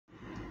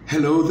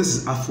Hello, this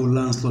is Afro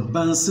Lancelot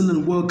Benson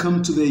and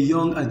welcome to the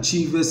Young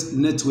Achievers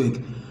Network.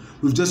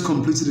 We've just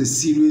completed a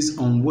series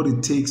on what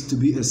it takes to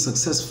be a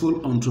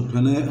successful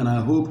entrepreneur, and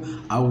I hope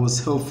I was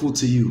helpful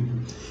to you.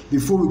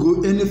 Before we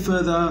go any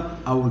further,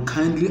 I will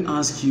kindly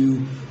ask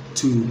you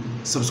to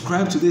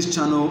subscribe to this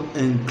channel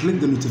and click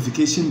the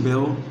notification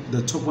bell,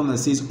 the top one that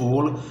says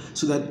all,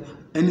 so that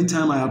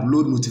anytime I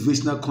upload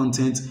motivational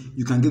content,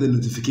 you can get the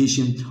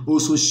notification.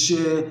 Also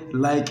share,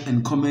 like,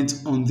 and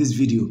comment on this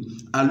video.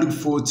 I look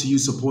forward to you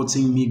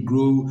supporting me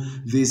grow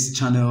this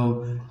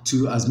channel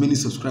to as many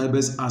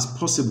subscribers as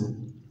possible.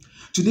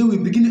 Today we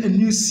begin a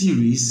new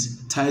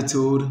series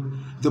titled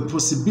The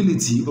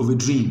Possibility of a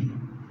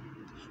Dream.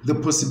 The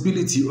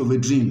Possibility of a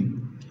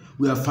Dream.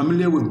 We are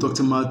familiar with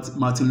Dr.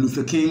 Martin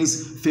Luther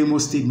King's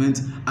famous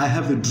statement, "I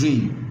have a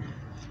dream."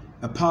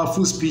 A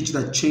powerful speech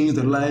that changed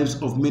the lives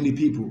of many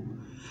people.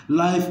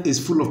 Life is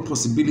full of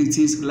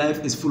possibilities.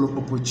 Life is full of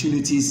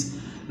opportunities.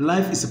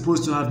 Life is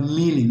supposed to have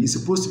meaning. It's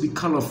supposed to be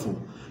colorful,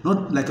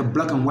 not like a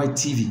black and white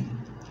TV.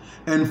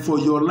 And for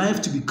your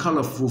life to be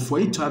colorful, for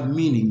it to have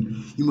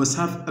meaning, you must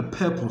have a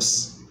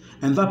purpose.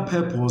 And that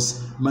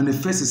purpose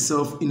manifests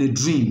itself in a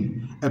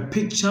dream, a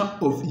picture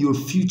of your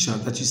future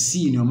that you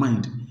see in your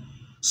mind.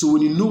 So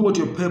when you know what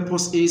your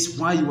purpose is,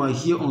 why you are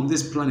here on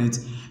this planet,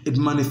 it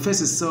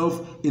manifests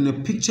itself in a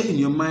picture in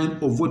your mind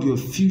of what your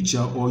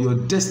future or your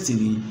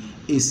destiny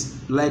is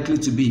likely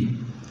to be.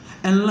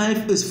 And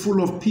life is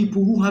full of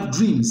people who have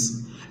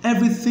dreams.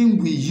 Everything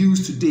we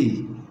use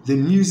today, the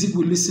music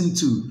we listen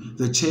to,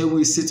 the chair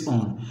we sit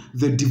on,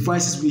 the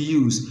devices we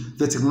use,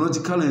 the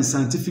technological and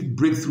scientific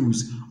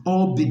breakthroughs,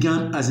 all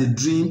began as a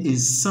dream in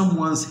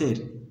someone's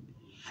head.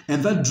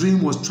 And that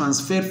dream was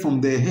transferred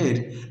from their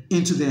head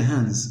into their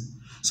hands.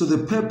 So the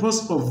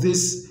purpose of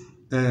this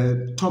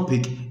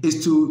topic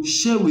is to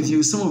share with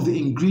you some of the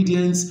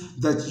ingredients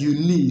that you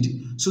need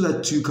so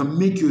that you can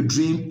make your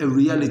dream a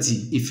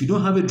reality. If you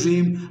don't have a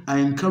dream, I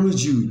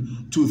encourage you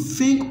to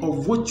think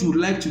of what you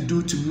like to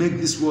do to make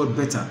this world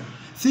better.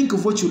 Think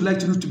of what you like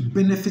to do to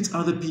benefit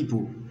other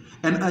people.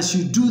 And as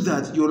you do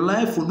that, your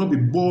life will not be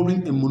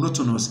boring and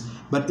monotonous,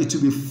 but it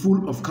will be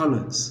full of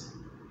colors.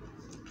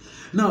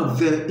 Now,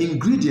 the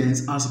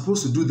ingredients are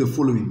supposed to do the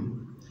following.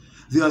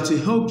 They are to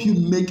help you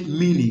make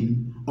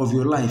meaning of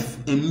your life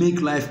and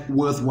make life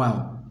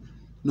worthwhile.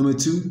 Number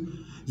two,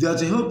 they are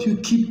to help you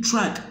keep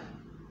track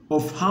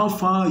of how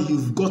far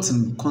you've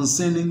gotten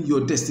concerning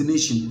your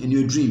destination and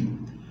your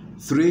dream.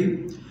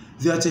 Three,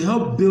 they are to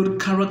help build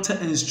character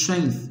and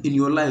strength in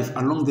your life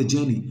along the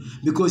journey,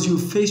 because you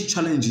face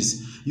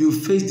challenges, you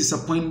face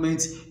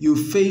disappointments, you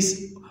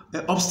face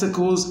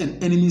obstacles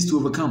and enemies to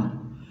overcome.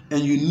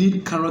 And you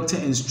need character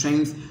and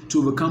strength to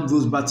overcome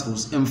those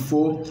battles. And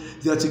four,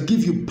 they are to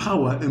give you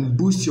power and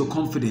boost your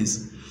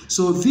confidence.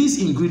 So these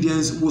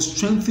ingredients will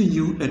strengthen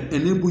you and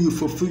enable you to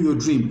fulfill your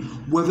dream,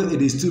 whether it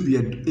is to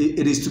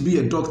be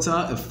a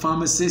doctor, a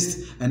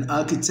pharmacist, an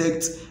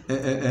architect,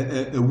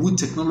 a wood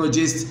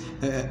technologist,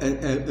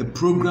 a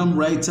program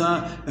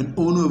writer, an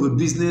owner of a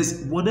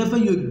business. Whatever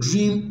your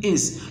dream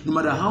is, no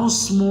matter how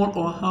small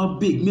or how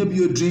big, maybe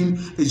your dream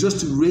is just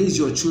to raise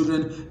your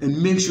children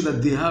and make sure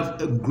that they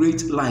have a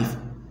great life.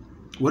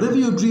 Whatever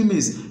your dream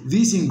is,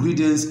 these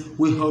ingredients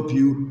will help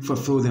you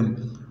fulfill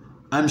them.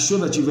 I'm sure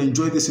that you've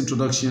enjoyed this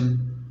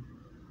introduction.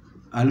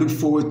 I look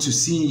forward to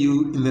seeing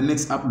you in the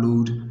next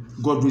upload.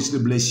 God richly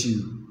bless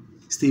you.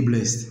 Stay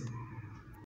blessed.